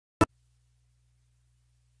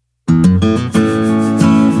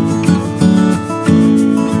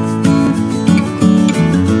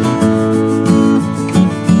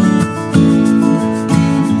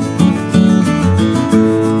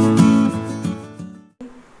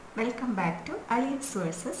X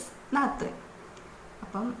versus നാത്തൂൻ.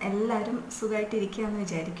 അപ്പം എല്ലാവരും സുഖമായിട്ടിരിക്കുകയെന്ന്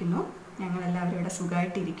വിചാരിക്കുന്നു. ഞങ്ങളെല്ലാവരും ഇവിടെ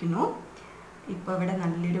സുഖമായിട്ടിരിക്കുന്നു. ഇപ്പോൾ ഇവിടെ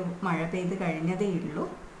നല്ലൊരു മഴ പെയ്ത് കഴിഞ്ഞതേ ഉള്ളൂ.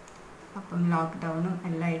 അപ്പം ലോക്ക്ഡൗണും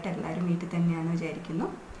എല്ലാമായിട്ട് എല്ലാവരും വീട്ടിൽ തന്നെയാണെന്ന് വിചാരിക്കുന്നു.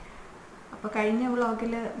 അപ്പോൾ കഴിഞ്ഞ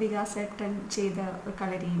വ്ളോഗിൽ വികാസേട്ടൻ ചെയ്ത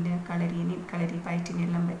കളരി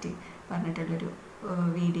ഫൈറ്റിനെല്ലാം പറ്റി പറഞ്ഞിട്ടുള്ളൊരു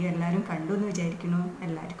വീഡിയോ എല്ലാവരും കണ്ടു എന്ന് വിചാരിക്കുന്നു.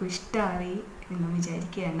 എല്ലാവർക്കും ഇഷ്ടമായി എന്ന്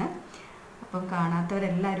വിചാരിക്കുകയാണ്. അപ്പം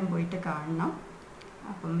കാണാത്തവരെല്ലാവരും പോയിട്ട് കാണണം.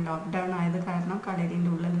 അപ്പം ലോക്ക്ഡൗൺ ആയത് കാരണം കളരീൻ്റെ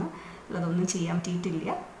ഉള്ളിൽ നിന്ന് ഉള്ളതൊന്നും ചെയ്യാൻ പറ്റിയിട്ടില്ല.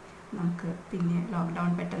 നമുക്ക് പിന്നെ ലോക്ക്ഡൗൺ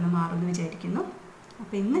പെട്ടെന്ന് മാറുമെന്ന് വിചാരിക്കുന്നു.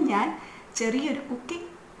 അപ്പോൾ ഇന്ന് ഞാൻ ചെറിയൊരു കുക്കിംഗ്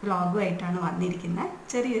വ്ളോഗുമായിട്ടാണ് വന്നിരിക്കുന്നത്.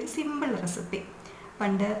 ചെറിയൊരു സിമ്പിൾ റെസിപ്പി.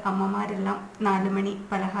 പണ്ട് അമ്മമാരെല്ലാം 4 മണി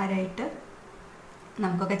പലഹാരമായിട്ട്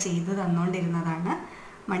നമുക്കൊക്കെ ചെയ്ത് തന്നുകൊണ്ടിരുന്നതാണ്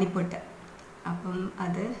മണിപ്പുട്ട്. അപ്പം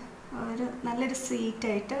അത് നല്ലൊരു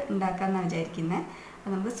സ്വീറ്റായിട്ട് ഉണ്ടാക്കാമെന്നാണ് വിചാരിക്കുന്നത്.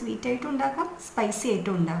 അത് നമുക്ക് സ്വീറ്റായിട്ടും ഉണ്ടാക്കാം, സ്പൈസി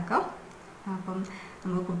ആയിട്ടും ഉണ്ടാക്കാം. അപ്പം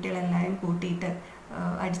നമുക്ക് കുട്ടികളെല്ലാവരും കൂട്ടിയിട്ട്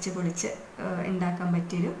അടിച്ച് പൊളിച്ച് ഉണ്ടാക്കാൻ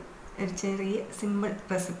പറ്റിയൊരു ചെറിയ സിമ്പിൾ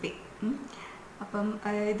റെസിപ്പി. അപ്പം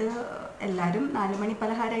ഇത് എല്ലാവരും 4 മണി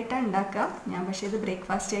പലഹാരമായിട്ടാണ് ഉണ്ടാക്കുക. ഞാൻ പക്ഷേ ഇത്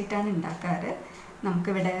ബ്രേക്ക്ഫാസ്റ്റ് ആയിട്ടാണ് ഉണ്ടാക്കാറ്.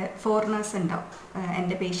 നമുക്കിവിടെ ഫോറിനേഴ്സ് ഉണ്ടാവും,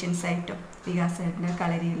 എൻ്റെ പേഷ്യൻസായിട്ടും വികാസേട്ടൻ്റെ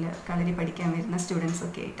കളരി പഠിക്കാൻ വരുന്ന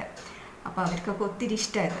സ്റ്റുഡൻസൊക്കെ ആയിട്ട്. അപ്പോൾ അവർക്കൊക്കെ ഒത്തിരി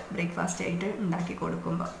ഇഷ്ടമായത് ബ്രേക്ക്ഫാസ്റ്റ് ആയിട്ട് ഉണ്ടാക്കി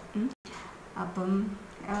കൊടുക്കുമ്പോൾ. അപ്പം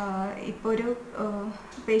ഇപ്പോൾ ഒരു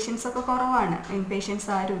പേഷ്യൻസൊക്കെ കുറവാണ്, ഇൻ പേഷ്യൻസ്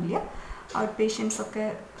ആരുമില്ല. ഔട്ട് പേഷ്യൻസൊക്കെ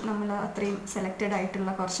നമ്മൾ അത്രയും സെലക്റ്റഡ്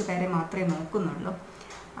ആയിട്ടുള്ള കുറച്ച് പേരെ മാത്രമേ നോക്കുന്നുള്ളൂ.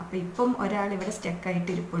 അപ്പോൾ ഇപ്പം ഒരാൾ ഇവിടെ സ്റ്റക്കായിട്ട്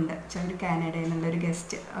ഇരിപ്പുണ്ട്. ഒരു കാനഡയിൽ നിന്നുള്ളൊരു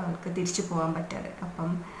ഗസ്റ്റ്, അവൾക്ക് തിരിച്ചു പോകാൻ പറ്റാതെ.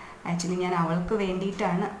 അപ്പം ആക്ച്വലി ഞാൻ അവൾക്ക്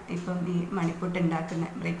വേണ്ടിയിട്ടാണ് ഇപ്പം ഈ മണിപ്പുട്ട്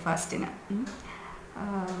ഉണ്ടാക്കുന്നത് ബ്രേക്ക്ഫാസ്റ്റിന്.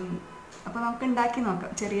 അപ്പോൾ നമുക്ക് ഉണ്ടാക്കി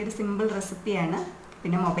നോക്കാം. ചെറിയൊരു സിമ്പിൾ റെസിപ്പിയാണ്.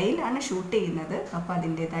 പിന്നെ മൊബൈലാണ് ഷൂട്ട് ചെയ്യുന്നത്, അപ്പോൾ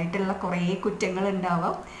അതിൻ്റേതായിട്ടുള്ള കുറേ കുറ്റങ്ങൾ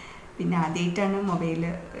ഉണ്ടാവാം. പിന്നെ ആദ്യമായിട്ടാണ് മൊബൈൽ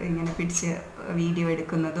ഇങ്ങനെ പിടിച്ച് വീഡിയോ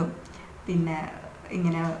എടുക്കുന്നതും പിന്നെ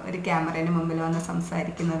ഇങ്ങനെ ഒരു ക്യാമറേൻ്റെ മുമ്പിൽ വന്ന്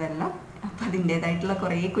സംസാരിക്കുന്നതെല്ലാം. അപ്പോൾ അതിൻ്റേതായിട്ടുള്ള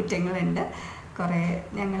കുറേ കുറ്റങ്ങളുണ്ട്. കുറേ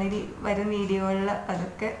ഞങ്ങളിനി വരും വീഡിയോകളിൽ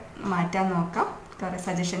അതൊക്കെ മാറ്റാൻ നോക്കാം. കുറേ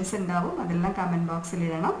സജഷൻസ് ഉണ്ടാവും, അതെല്ലാം കമൻറ്റ് ബോക്സിൽ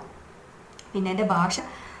ഇടണം. പിന്നെ എൻ്റെ ഭാഷ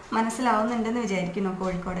മനസ്സിലാവുന്നുണ്ടെന്ന് വിചാരിക്കുന്നു,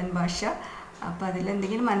 കോഴിക്കോടൻ ഭാഷ. അപ്പോൾ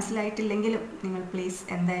അതിലെന്തെങ്കിലും മനസ്സിലായിട്ടില്ലെങ്കിലും നിങ്ങൾ പ്ലീസ്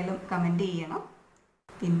എന്തായാലും കമൻറ്റ് ചെയ്യണം.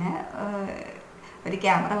 പിന്നെ ഒരു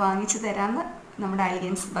ക്യാമറ വാങ്ങിച്ചു തരാമെന്ന് നമ്മുടെ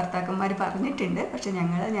ഐലിയൻസ് ഭർത്താക്കന്മാർ പറഞ്ഞിട്ടുണ്ട്. പക്ഷെ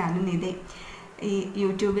ഞാനും ഇതേ ഈ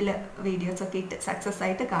യൂട്യൂബിൽ വീഡിയോസൊക്കെ ഇട്ട് സക്സസ്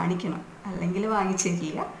ആയിട്ട് കാണിക്കണം, അല്ലെങ്കിൽ വാങ്ങിച്ചു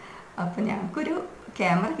തരില്ല. അപ്പോൾ ഞങ്ങൾക്കൊരു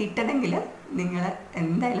ക്യാമറ കിട്ടണമെങ്കിൽ നിങ്ങൾ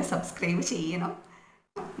എന്തായാലും സബ്സ്ക്രൈബ് ചെയ്യണം,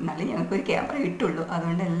 എന്നാലും ഞങ്ങൾക്കൊരു ക്യാമറ കിട്ടുള്ളൂ.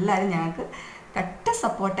 അതുകൊണ്ട് എല്ലാവരും ഞങ്ങൾക്ക് കട്ട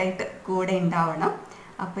സപ്പോർട്ടായിട്ട് കൂടെ ഉണ്ടാവണം.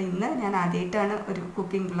 അപ്പോൾ ഇന്ന് ഞാൻ ആദ്യമായിട്ടാണ് ഒരു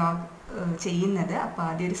കുക്കിംഗ് വ്ളോഗ് ചെയ്യുന്നത്. അപ്പോൾ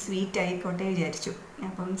ആദ്യം ഒരു സ്വീറ്റ് ആയിക്കോട്ടെ വിചാരിച്ചു.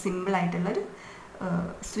 അപ്പം സിമ്പിളായിട്ടുള്ളൊരു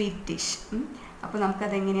സ്വീറ്റ് ഡിഷ്. അപ്പോൾ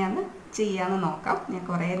നമുക്കതെങ്ങനെയാണെന്ന് ചെയ്യാമെന്ന് നോക്കാം. ഞാൻ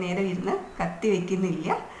കുറേ നേരം ഇരുന്ന് കത്തി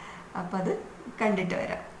വയ്ക്കുന്നില്ല. അപ്പോൾ അത് കണ്ടിട്ട്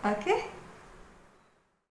വരാം. ഓക്കെ.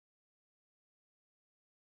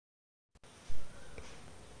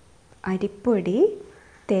 അരിപ്പൊടി,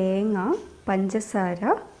 തേങ്ങ, പഞ്ചസാര,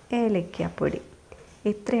 ഏലക്കാപ്പൊടി,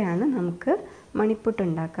 ഇത്രയാണ് നമുക്ക് മണിപ്പുട്ട്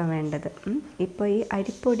ഉണ്ടാക്കാൻ വേണ്ടത്. ഇപ്പോൾ ഈ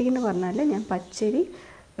അരിപ്പൊടി എന്ന് പറഞ്ഞാൽ ഞാൻ പച്ചരി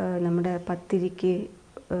നമ്മുടെ പത്തിരിക്ക്,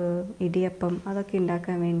 ഇടിയപ്പം അതൊക്കെ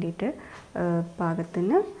ഉണ്ടാക്കാൻ വേണ്ടിയിട്ട്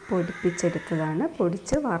പാകത്തിന് പൊടിപ്പിച്ചെടുത്തതാണ്.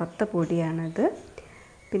 പൊടിച്ച് വറുത്ത പൊടിയാണത്.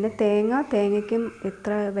 പിന്നെ തേങ്ങയ്ക്കും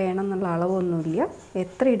എത്ര വേണം എന്നുള്ള അളവൊന്നുമില്ല,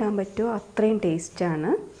 എത്ര ഇടാൻ പറ്റുമോ അത്രയും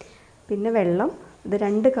ടേസ്റ്റാണ്. പിന്നെ വെള്ളം, ഇത്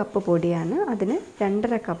 2 കപ്പ് പൊടിയാണ്, അതിന്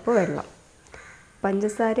 2.5 കപ്പ് വെള്ളം.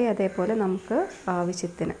 പഞ്ചസാര അതേപോലെ നമുക്ക്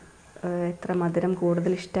ആവശ്യത്തിന്, എത്ര മധുരം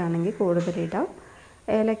കൂടുതൽ ഇഷ്ടമാണെങ്കിൽ കൂടുതലിടാം.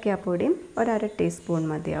 ഏലക്കാപ്പൊടിയും 1/2 ടീസ്പൂൺ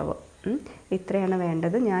മതിയാവും. ഇത്രയാണ്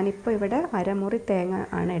വേണ്ടത്. ഞാനിപ്പോൾ ഇവിടെ അരമുറി തേങ്ങ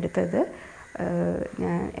ആണ് എടുത്തത്.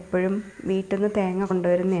 ഞാൻ എപ്പോഴും വീട്ടിൽ നിന്ന് തേങ്ങ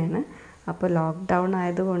കൊണ്ടുവരുന്നതാണ്. അപ്പോൾ ലോക്ക്ഡൗൺ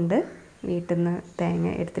ആയതുകൊണ്ട് വീട്ടിൽ നിന്ന് തേങ്ങ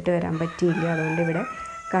എടുത്തിട്ട് വരാൻ പറ്റിയില്ല. അതുകൊണ്ട് ഇവിടെ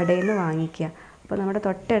കടയിൽ നിന്ന് വാങ്ങിക്കുക. അപ്പോൾ നമ്മുടെ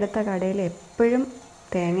തൊട്ടടുത്ത കടയിൽ എപ്പോഴും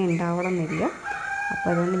തേങ്ങ ഉണ്ടാവണം എന്നില്ല. അപ്പോൾ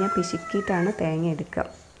അതുകൊണ്ട് ഞാൻ പിശുക്കിയിട്ടാണ് തേങ്ങ എടുക്കുക.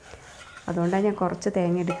 അതുകൊണ്ടാണ് ഞാൻ കുറച്ച്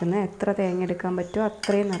തേങ്ങ എടുക്കുന്നത്. എത്ര തേങ്ങ എടുക്കാൻ പറ്റുമോ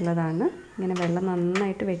അത്രയും നല്ലതാണ്. ഇങ്ങനെ വെള്ളം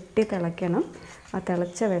നന്നായിട്ട് വെട്ടി തിളയ്ക്കണം. ആ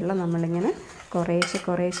തിളച്ച വെള്ളം നമ്മളിങ്ങനെ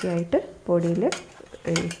കുറേശ്ശെയായിട്ട് പൊടിയിൽ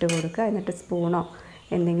ഇട്ട് കൊടുക്കുക. എന്നിട്ട് സ്പൂണോ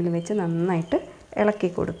എന്തെങ്കിലും വെച്ച് നന്നായിട്ട് ഇളക്കി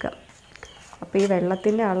കൊടുക്കുക. അപ്പോൾ ഈ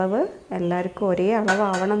വെള്ളത്തിൻ്റെ അളവ് എല്ലാവർക്കും ഒരേ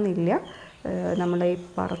അളവാവണം എന്നില്ല. നമ്മൾ ഈ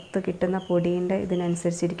വറുത്ത് കിട്ടുന്ന പൊടീൻ്റെ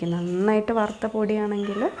ഇതിനനുസരിച്ചിരിക്കും. നന്നായിട്ട് വറുത്ത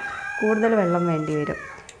പൊടിയാണെങ്കിൽ കൂടുതൽ വെള്ളം വേണ്ടി വരും.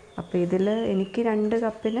 അപ്പോൾ ഇതിൽ എനിക്ക് 2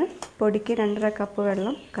 കപ്പിന് പൊടിക്ക് 2.5 കപ്പ്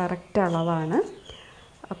വെള്ളം കറക്റ്റ് അളവാണ്.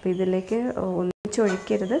 അപ്പോൾ ഇതിലേക്ക്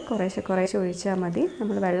ഒഴിച്ചൊഴിക്കരുത്, കുറേശ്ശെ ഒഴിച്ചാൽ മതി.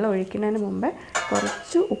 നമ്മൾ വെള്ളം ഒഴിക്കുന്നതിന് മുമ്പേ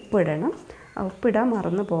കുറച്ച് ഉപ്പിടണം. ഉപ്പിടാൻ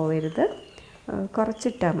മറന്നു പോകരുത്,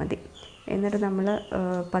 കുറച്ചിട്ടാൽ മതി. എന്നിട്ട് നമ്മൾ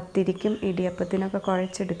പത്തിരിക്കും ഇടിയപ്പത്തിനൊക്കെ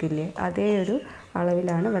കുഴച്ചെടുക്കില്ലേ, അതേ ഒരു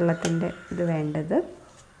അളവിലാണ് വെള്ളത്തിൻ്റെ ഇത് വേണ്ടത്.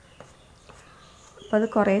 അപ്പോൾ അത്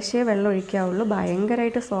കുറേശ്ശേ വെള്ളം ഒഴിക്കാവുള്ളൂ.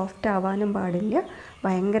 ഭയങ്കരമായിട്ട് സോഫ്റ്റ് ആവാനും പാടില്ല,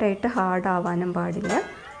 ഭയങ്കരമായിട്ട് ഹാർഡ് ആവാനും പാടില്ല.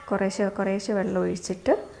 കുറേശ്ശേ വെള്ളം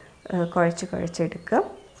ഒഴിച്ചിട്ട് കുഴച്ചെടുക്കുക.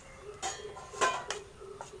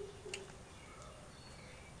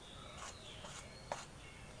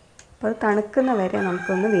 അപ്പോൾ അത് തണുക്കുന്ന വരെ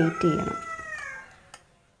നമുക്കൊന്ന് വെയിറ്റ് ചെയ്യണം.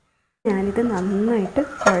 ഞാനിത് നന്നായിട്ട്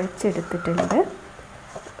കുഴച്ചെടുത്തിട്ടുണ്ട്.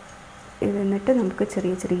 എന്നിട്ട് നമുക്ക്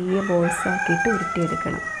ചെറിയ ചെറിയ ബോൾസ് ആക്കിയിട്ട്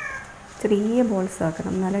ഉരുട്ടിയെടുക്കണം. ചെറിയ ബോൾസ്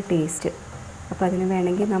ആക്കണം, നല്ല ടേസ്റ്റ്. അപ്പോൾ അതിന്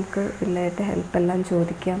വേണമെങ്കിൽ നമുക്ക് പിള്ളേരുടെ ഹെൽപ്പെല്ലാം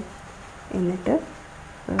ചോദിക്കാം. എന്നിട്ട്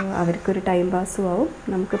അവർക്കൊരു ടൈം പാസ്സും ആവും,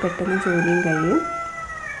 നമുക്ക് പെട്ടെന്ന് ജോലിയും കഴിയും.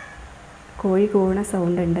 കോഴി കൂവണ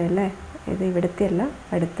സൗണ്ട് ഉണ്ട് അല്ലേ? ഇത് ഇവിടുത്തെ അല്ല,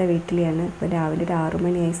 അടുത്ത വീട്ടിലെയാണ്. ഇപ്പോൾ രാവിലെ ഒരു 6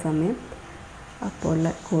 മണിയായ സമയം അപ്പോൾ ഉള്ള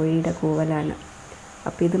കോഴിയുടെ കൂവലാണ്.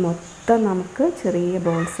 അപ്പോൾ ഇത് മൊത്തം നമുക്ക് ചെറിയ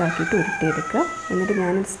ബോൾസ് ആക്കിയിട്ട് ഉരുട്ടിയെടുക്കുക. എന്നിട്ട്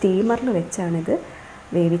ഞാനൊരു സ്റ്റീമറിൽ വെച്ചാണിത്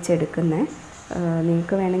വേവിച്ചെടുക്കുന്നത്.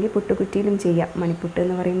 നിങ്ങൾക്ക് വേണമെങ്കിൽ പുട്ടുകുറ്റിയിലും ചെയ്യാം. മണിപ്പുട്ട്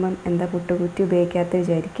എന്ന് പറയുമ്പം എന്താ പുട്ടുകുറ്റി ഉപയോഗിക്കാത്ത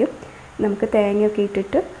വിചാരിക്കും. നമുക്ക് തേങ്ങയൊക്കെ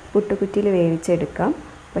ഇട്ടിട്ട് പുട്ടുകുറ്റിയിൽ വേവിച്ചെടുക്കാം.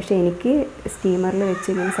 പക്ഷേ എനിക്ക് സ്റ്റീമറിൽ വെച്ച്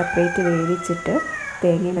ഇങ്ങനെ സെപ്പറേറ്റ് വേവിച്ചിട്ട്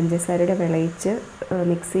തേങ്ങയും പഞ്ചസാരയുടെ വിളയിച്ച്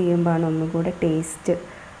മിക്സ് ചെയ്യുമ്പോഴാണ് ഒന്നും കൂടെ ടേസ്റ്റ്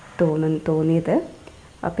തോന്നിയത്.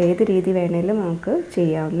 അപ്പോൾ ഏത് രീതി വേണേലും നമുക്ക്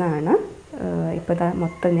ചെയ്യാവുന്നതാണ്. ഇപ്പോൾ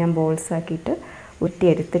മൊത്തം ഞാൻ ബോൾസ് ആക്കിയിട്ട്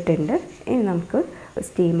ഉരുട്ടിയെടുത്തിട്ടുണ്ട്. ഇനി നമുക്ക്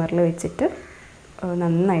സ്റ്റീമറിൽ വെച്ചിട്ട്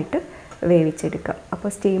നന്നായിട്ട് വേവിച്ചെടുക്കാം. അപ്പോൾ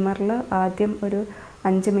സ്റ്റീമറിൽ ആദ്യം ഒരു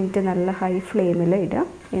 5 മിനിറ്റ് നല്ല ഹൈ ഫ്ലെയിമിൽ ഇടാം.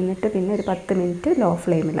 എന്നിട്ട് പിന്നെ ഒരു 10 മിനിറ്റ് ലോ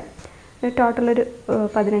ഫ്ലെയിമിൽ. ടോട്ടൽ ഒരു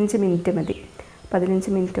 15 മിനിറ്റ് മതി.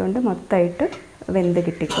 15 മിനിറ്റ് കൊണ്ട് മൊത്തമായിട്ട് വെന്ത്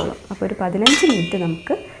കിട്ടിക്കോളും. അപ്പോൾ ഒരു 15 മിനിറ്റ്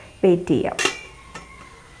നമുക്ക് വെയിറ്റ് ചെയ്യാം.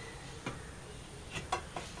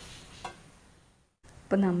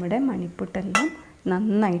 അപ്പോൾ നമ്മുടെ മണിപ്പുട്ടെല്ലാം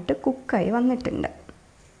നന്നായിട്ട് കുക്കായി വന്നിട്ടുണ്ട്.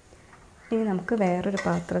 ഇനി നമുക്ക് വേറൊരു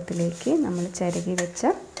പാത്രത്തിലേക്ക് നമ്മൾ ചിരകി വെച്ച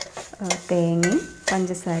തേങ്ങയും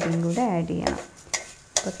പഞ്ചസാരയും കൂടെ ആഡ് ചെയ്യണം.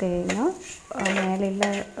 അപ്പോൾ തേങ്ങ മേലെയുള്ള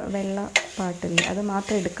വെള്ള പാട്ടില്ല, അത്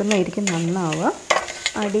മാത്രം എടുക്കുന്നതായിരിക്കും നന്നാവുക.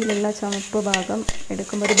 അടിയിലുള്ള ചുവപ്പ് ഭാഗം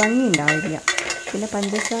എടുക്കുമ്പോൾ ഒരു ഭംഗി ഉണ്ടാവില്ല. പിന്നെ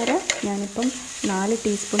പഞ്ചസാര ഞാനിപ്പം 4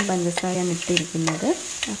 ടീസ്പൂൺ പഞ്ചസാരയാണ് ഇട്ടിരിക്കുന്നത്.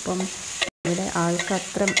 അപ്പം ഇവിടെ ആൾക്ക്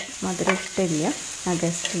അത്ര മധുരം ഇഷ്ടമില്ല ആ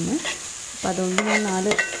ഗസ്റ്റിന്. അപ്പോൾ അതുകൊണ്ട് ഞാൻ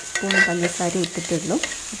 4 സ്പൂൺ പഞ്ചസാര ഇട്ടിട്ടുള്ളൂ.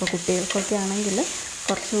 അപ്പോൾ കുട്ടികൾക്കൊക്കെ ആണെങ്കിൽ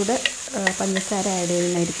കുറച്ചുകൂടെ പഞ്ചസാര ആഡ്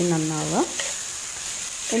ചെയ്യുന്നതായിരിക്കും നന്നാവുക.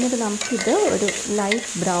 എന്നിട്ട് നമുക്കിത് ഒരു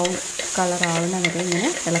ലൈറ്റ് ബ്രൗൺ കളറാവുന്ന വരെ ഇങ്ങനെ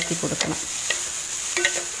ഇളക്കി കൊടുക്കണം.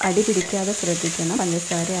 അടി പിടിക്കാതെ ശ്രദ്ധിക്കണം,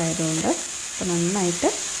 പഞ്ചസാര ആയതുകൊണ്ട്. അപ്പോൾ നന്നായിട്ട്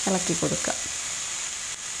ഇളക്കി കൊടുക്കുക.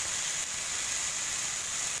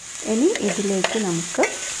 ഇനി ഇതിലേക്ക് നമുക്ക്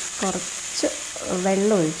കുറച്ച്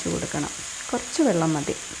വെള്ളം ഒഴിച്ചു കൊടുക്കണം. കുറച്ച് വെള്ളം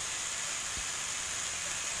മതി.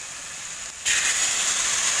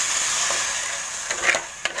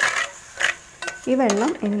 ഈ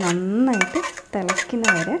വെള്ളം ഇനി നന്നായിട്ട് തിളയ്ക്കുന്ന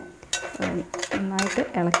വരെ നന്നായിട്ട്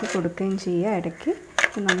ഇളക്കി കൊടുക്കുകയും ചെയ്യുക. ഇടയ്ക്ക്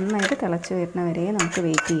നന്നായിട്ട് തിളച്ച് വരുന്ന വരെ നമുക്ക്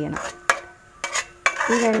വെയിറ്റ് ചെയ്യണം.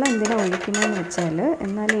 ഈ വെള്ളം എന്തിനാണ് ഒഴിക്കുന്നതെന്ന് വെച്ചാൽ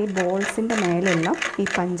എന്നാൽ ഈ ബോൾസിൻ്റെ മേലെല്ലാം ഈ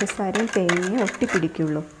പഞ്ചസാരയും തേങ്ങയും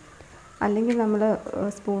ഒട്ടിപ്പിടിക്കുള്ളൂ. അല്ലെങ്കിൽ നമ്മൾ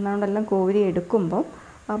സ്പൂൺ കൊണ്ടെല്ലാം കോരി എടുക്കുമ്പോൾ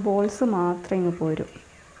ആ ബോൾസ് മാത്രം ഇങ്ങ് പോരും.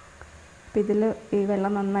 അപ്പോൾ ഇതിൽ ഈ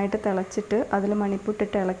വെള്ളം നന്നായിട്ട് തിളച്ചിട്ട് അതിൽ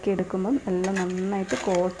മണിപ്പുട്ടിട്ട് ഇളക്കി എടുക്കുമ്പം എല്ലാം നന്നായിട്ട്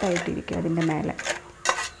കോട്ടായിട്ടിരിക്കും അതിൻ്റെ മേലെ.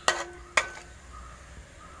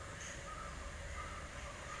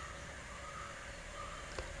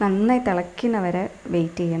 നന്നായി തിളയ്ക്കുന്ന വരെ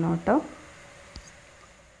വെയിറ്റ് ചെയ്യണം കേട്ടോ.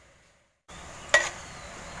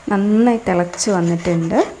 നന്നായി തിളച്ച്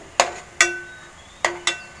വന്നിട്ടുണ്ട്.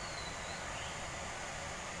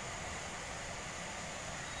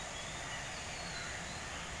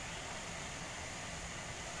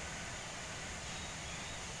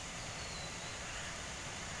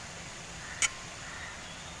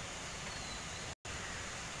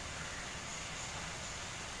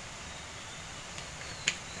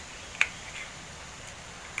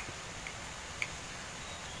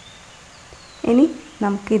 ഇനി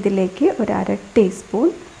നമുക്കിതിലേക്ക് ഒരു 1/2 ടീസ്പൂൺ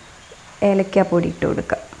ഏലക്കാപ്പൊടി ഇട്ട്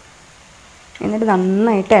കൊടുക്കാം. എന്നിട്ട്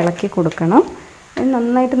നന്നായിട്ട് ഇളക്കി കൊടുക്കണം.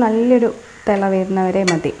 നന്നായിട്ട് നല്ലൊരു തിള വരുന്നവരെ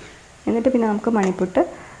മതി. എന്നിട്ട് പിന്നെ നമുക്ക് മണിപ്പുട്ട്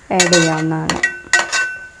ആഡ് ചെയ്യാവുന്നതാണ്.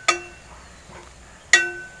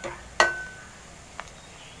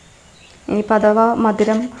 ഇനിയിപ്പോൾ അഥവാ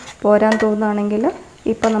മധുരം പോരാൻ തോന്നുകയാണെങ്കിൽ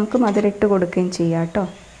ഇപ്പം നമുക്ക് മധുരം ഇട്ട് കൊടുക്കുകയും ചെയ്യാം കേട്ടോ.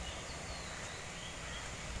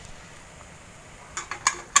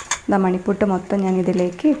 മണിപ്പുട്ട് മൊത്തം ഞാൻ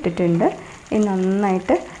ഇതിലേക്ക് ഇട്ടിട്ടുണ്ട്. ഇനി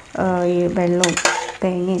നന്നായിട്ട് ഈ വെള്ളവും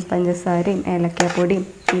തേങ്ങയും പഞ്ചസാരയും ഏലക്കാപ്പൊടിയും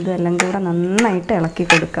ഇതെല്ലാം കൂടെ നന്നായിട്ട് ഇളക്കി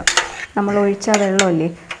കൊടുക്കാം. നമ്മൾ ഒഴിച്ച വെള്ളമില്ലേ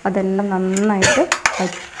അതെല്ലാം നന്നായിട്ട്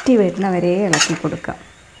വറ്റി വരുന്ന വരെ ഇളക്കി കൊടുക്കാം.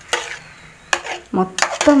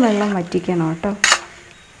 മൊത്തം വെള്ളം വറ്റിക്കണം കേട്ടോ.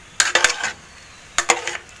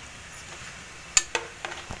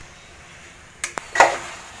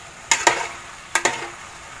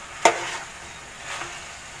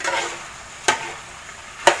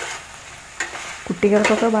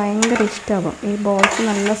 കുട്ടികൾക്കൊക്കെ ഭയങ്കര ഇഷ്ടമാകും. ഈ ബോൾസ്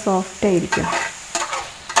നല്ല സോഫ്റ്റ് ആയിരിക്കും.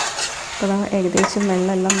 അപ്പോൾ ഏകദേശം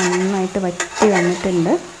വെള്ളമെല്ലാം നന്നായിട്ട് വറ്റി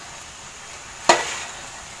വന്നിട്ടുണ്ട്.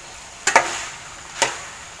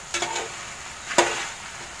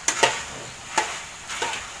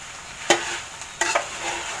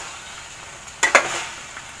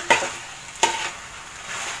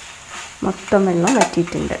 മൊത്തം വെള്ളം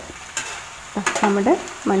വറ്റിയിട്ടുണ്ട്. നമ്മുടെ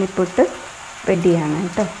മണിപ്പുട്ട് റെഡിയാണ്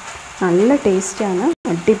കേട്ടോ. നല്ല ടേസ്റ്റാണ്,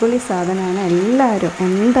 അടിപൊളി സാധനമാണ്. എല്ലാവരും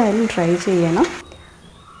എന്തായാലും ട്രൈ ചെയ്യണം.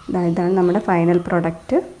 ഇതാണ് നമ്മുടെ ഫൈനൽ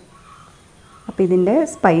പ്രൊഡക്റ്റ്. അപ്പോൾ ഇതിൻ്റെ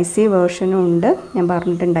സ്പൈസി വേർഷനും ഉണ്ട്, ഞാൻ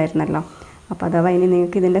പറഞ്ഞിട്ടുണ്ടായിരുന്നല്ലോ. അപ്പോൾ അഥവാ ഇനി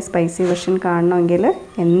നിങ്ങൾക്ക് ഇതിൻ്റെ സ്പൈസി വേർഷൻ കാണണമെങ്കിൽ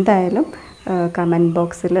എന്തായാലും കമൻറ്റ്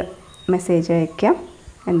ബോക്സിൽ മെസ്സേജ് അയയ്ക്കാം.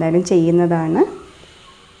 എന്തായാലും ചെയ്യുന്നതാണ്.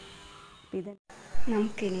 ഇത്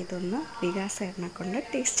നമുക്കിനി ഇതൊന്ന് വികാസേട്ടനെ കൊണ്ട്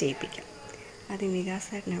ടേസ്റ്റ് ചെയ്യിപ്പിക്കാം. അത്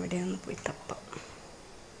വികാസേട്ടൻ എവിടെയൊന്ന് പോയി തപ്പാം.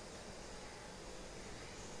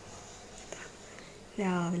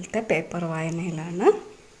 രാവിലത്തെ പേപ്പർ വായനയിലാണ്.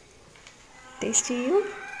 ടേസ്റ്റ് ചെയ്യൂ.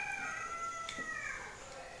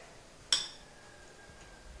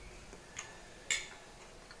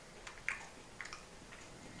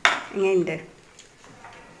 എങ്ങനെയുണ്ട്?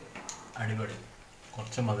 അടിപൊളി.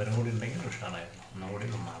 കുറച്ച് മധുരം കൂടി ഉണ്ടെങ്കിൽ ഉഷാറായിരുന്നു. ഒന്നുകൂടി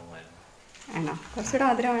നന്നാകുമായിരുന്നു. ആണോ? കുറച്ചുകൂടെ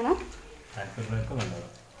മധുരം വേണം.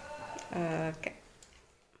 ഓക്കെ,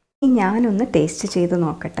 ഞാനൊന്ന് ടേസ്റ്റ് ചെയ്ത്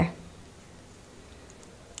നോക്കട്ടെ.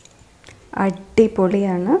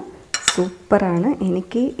 അടിപൊളിയാണ്, സൂപ്പറാണ്.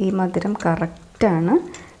 എനിക്ക് ഈ മധുരം കറക്റ്റാണ്.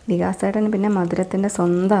 വികാസേട്ടന് പിന്നെ മധുരത്തിൻ്റെ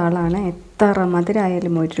സ്വന്തം ആളാണ്. എത്ര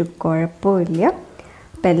മധുരമായാലും ഒരു കുഴപ്പമില്ല.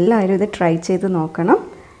 അപ്പം എല്ലാവരും ഇത് ട്രൈ ചെയ്ത് നോക്കണം.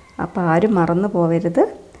 അപ്പോൾ ആരും മറന്നു പോവരുത്.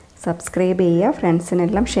 സബ്സ്ക്രൈബ് ചെയ്യുക,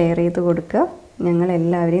 ഫ്രണ്ട്സിനെല്ലാം ഷെയർ ചെയ്ത് കൊടുക്കുക.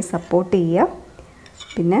 ഞങ്ങളെല്ലാവരെയും സപ്പോർട്ട് ചെയ്യുക.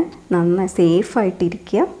 പിന്നെ നന്നായി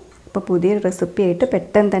സേഫായിട്ടിരിക്കുക. അപ്പോൾ പുതിയൊരു റെസിപ്പി ആയിട്ട്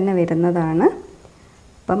പെട്ടെന്ന് തന്നെ വരുന്നതാണ്.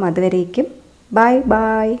 അപ്പം അതുവരേക്കും ബൈ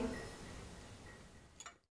ബൈ.